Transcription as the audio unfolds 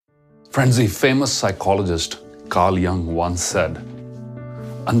Friends, the famous psychologist Carl Jung once said,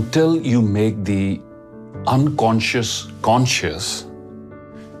 "Until you make the unconscious conscious,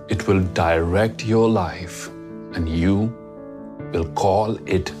 it will direct your life and you will call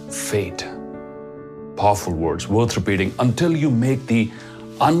it fate." Powerful words, worth repeating. Until you make the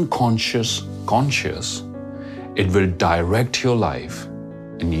unconscious conscious, it will direct your life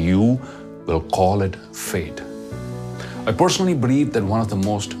and you will call it fate. I personally believe that one of the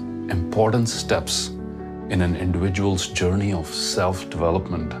most important steps in an individual's journey of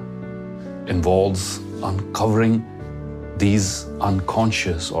self-development involves uncovering these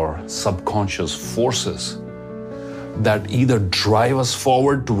unconscious or subconscious forces that either drive us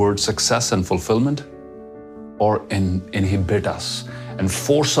forward towards success and fulfillment or inhibit us and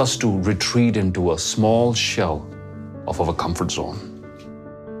force us to retreat into a small shell of our comfort zone.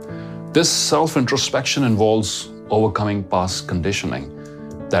 This self-introspection involves overcoming past conditioning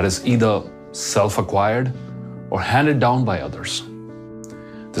that is either self-acquired or handed down by others.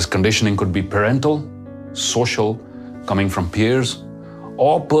 This conditioning could be parental, social, coming from peers,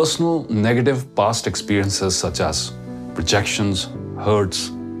 or personal negative past experiences such as rejections,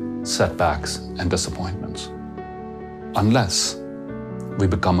 hurts, setbacks, and disappointments. Unless we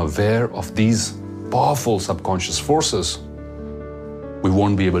become aware of these powerful subconscious forces, we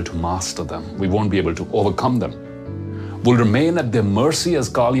won't be able to master them. We won't be able to overcome them. We'll remain at their mercy, as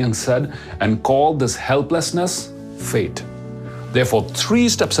Carl Jung said, and call this helplessness fate. Therefore, 3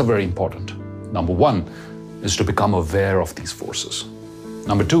 steps are very important. Number 1 is to become aware of these forces.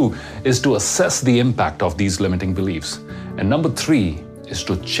 Number 2 is to assess the impact of these limiting beliefs. And number 3 is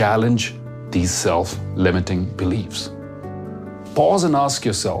to challenge these self-limiting beliefs. Pause and ask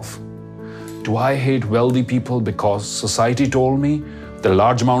yourself, do I hate wealthy people because society told me that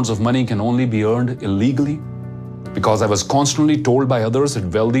large amounts of money can only be earned illegally? Because I was constantly told by others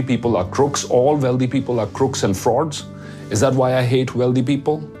that wealthy people are crooks, all wealthy people are crooks and frauds? Is that why I hate wealthy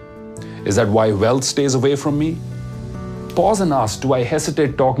people? Is that why wealth stays away from me? Pause and ask, do I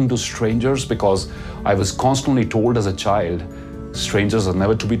hesitate talking to strangers because I was constantly told as a child, strangers are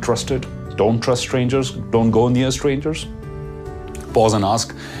never to be trusted, don't trust strangers, don't go near strangers? Pause and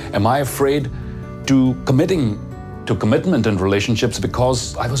ask, am I afraid to commitment in relationships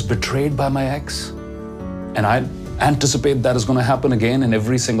because I was betrayed by my ex? And I anticipate that is going to happen again in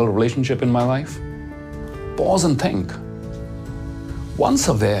every single relationship in my life? Pause and think. Once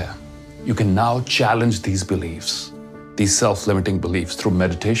aware, you can now challenge these beliefs, these self-limiting beliefs through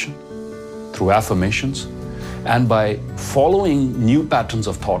meditation, through affirmations, and by following new patterns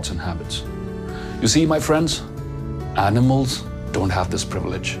of thoughts and habits. You see, my friends, animals don't have this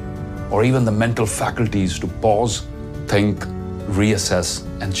privilege, or even the mental faculties to pause, think, reassess,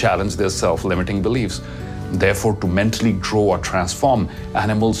 and challenge their self-limiting beliefs. Therefore, to mentally grow or transform,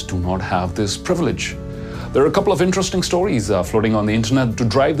 animals do not have this privilege. There are a couple of interesting stories floating on the internet to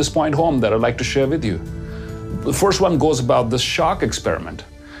drive this point home that I'd like to share with you. The first one goes about the shark experiment.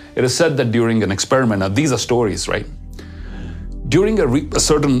 It is said that during an experiment, now these are stories, right? During a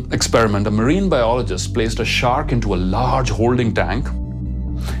certain experiment, a marine biologist placed a shark into a large holding tank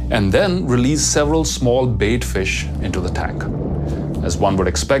and then released several small bait fish into the tank. As one would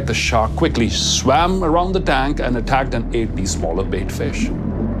expect, the shark quickly swam around the tank and attacked and ate these smaller bait fish.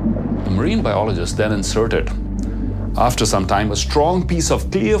 The marine biologist then inserted, after some time, a strong piece of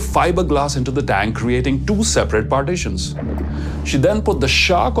clear fiberglass into the tank, creating 2 separate partitions. She then put the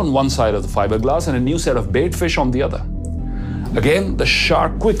shark on one side of the fiberglass and a new set of bait fish on the other. Again, the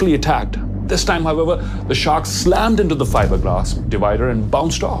shark quickly attacked. This time, however, the shark slammed into the fiberglass divider and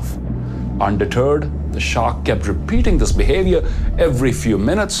bounced off. Undeterred, the shark kept repeating this behavior every few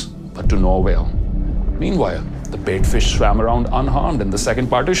minutes, but to no avail. Meanwhile, the bait fish swam around unharmed in the second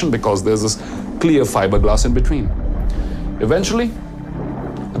partition because there's this clear fiberglass in between. Eventually,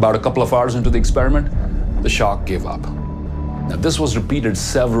 about a couple of hours into the experiment, the shark gave up. Now, this was repeated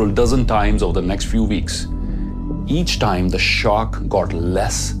several dozen times over the next few weeks. Each time, the shark got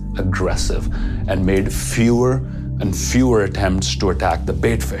less aggressive and made fewer and fewer attempts to attack the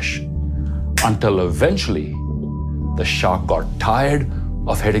bait fish, until eventually the shark got tired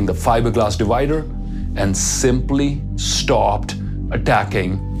of hitting the fiberglass divider and simply stopped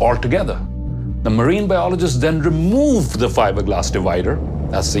attacking altogether. The marine biologist then removed the fiberglass divider.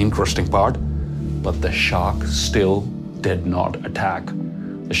 That's the interesting part. But the shark still did not attack.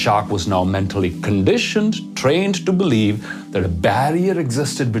 The shark was now mentally conditioned, trained to believe that a barrier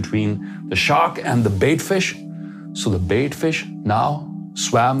existed between the shark and the bait fish. So the bait fish now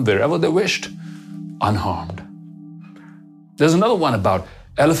swam wherever they wished, unharmed. There's another one about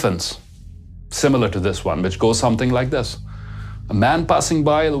elephants, similar to this one, which goes something like this. A man passing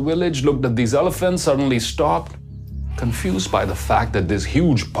by the village looked at these elephants, suddenly stopped, confused by the fact that these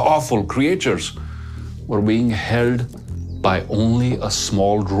huge, powerful creatures were being held by only a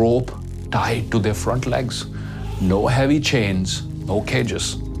small rope tied to their front legs. No heavy chains, no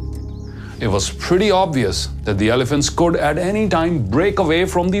cages. It was pretty obvious that the elephants could at any time break away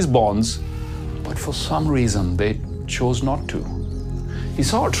from these bonds, but for some reason they chose not to. He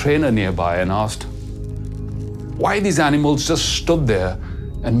saw a trainer nearby and asked why these animals just stood there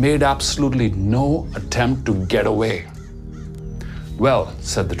and made absolutely no attempt to get away. Well,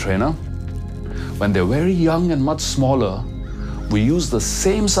 said the trainer, when they're very young and much smaller, we use the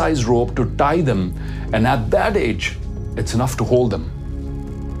same size rope to tie them, and at that age, it's enough to hold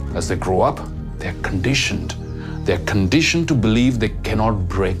them. As they grow up, they're conditioned. They're conditioned to believe they cannot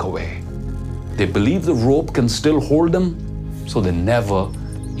break away. They believe the rope can still hold them, so they never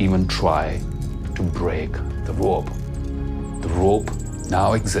even try to break the rope. The rope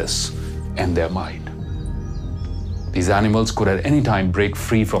now exists in their mind. These animals could at any time break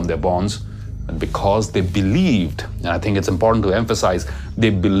free from their bonds, but because they believed, and I think it's important to emphasize, they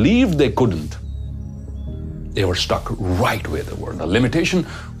believed they couldn't, they were stuck right where they were. The limitation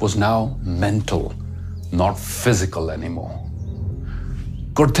was now mental, not physical anymore.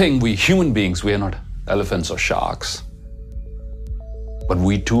 Good thing we human beings, we are not elephants or sharks. But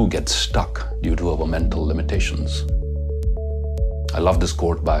we too get stuck due to our mental limitations. I love this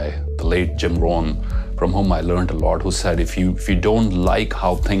quote by the late Jim Rohn, from whom I learned a lot, who said, if you don't like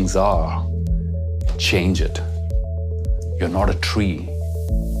how things are, change it. You're not a tree.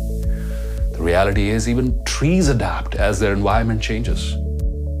 The reality is even trees adapt as their environment changes.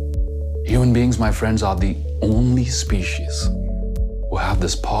 Human beings, my friends, are the only species who have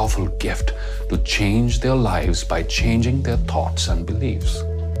this powerful gift to change their lives by changing their thoughts and beliefs.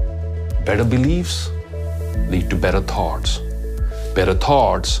 Better beliefs lead to better thoughts. Better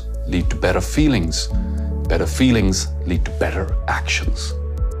thoughts lead to better feelings. Better feelings lead to better actions.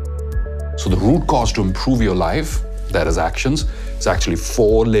 So the root cause to improve your life, that is actions, is actually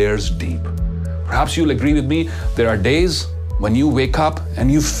 4 layers deep. Perhaps you'll agree with me, there are days when you wake up and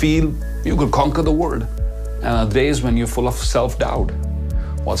you feel you could conquer the world. And there are days when you're full of self-doubt.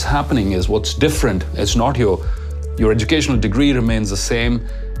 What's happening is, what's different, it's not your educational degree remains the same,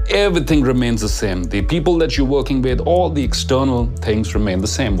 everything remains the same. The people that you're working with, all the external things remain the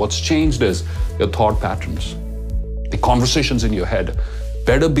same. What's changed is your thought patterns, the conversations in your head.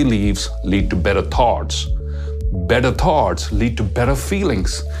 Better beliefs lead to better thoughts. Better thoughts lead to better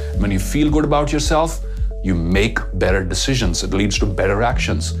feelings. When you feel good about yourself, you make better decisions. It leads to better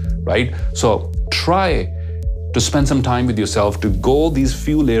actions, right? So try to spend some time with yourself to go these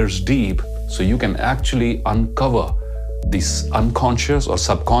few layers deep so you can actually uncover these unconscious or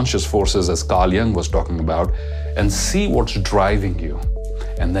subconscious forces, as Carl Jung was talking about, and see what's driving you,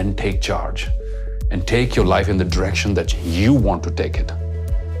 and then take charge and take your life in the direction that you want to take it.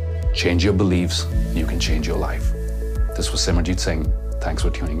 Change your beliefs, you can change your life. This was Simarjeet Singh. Thanks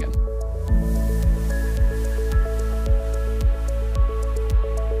for tuning in.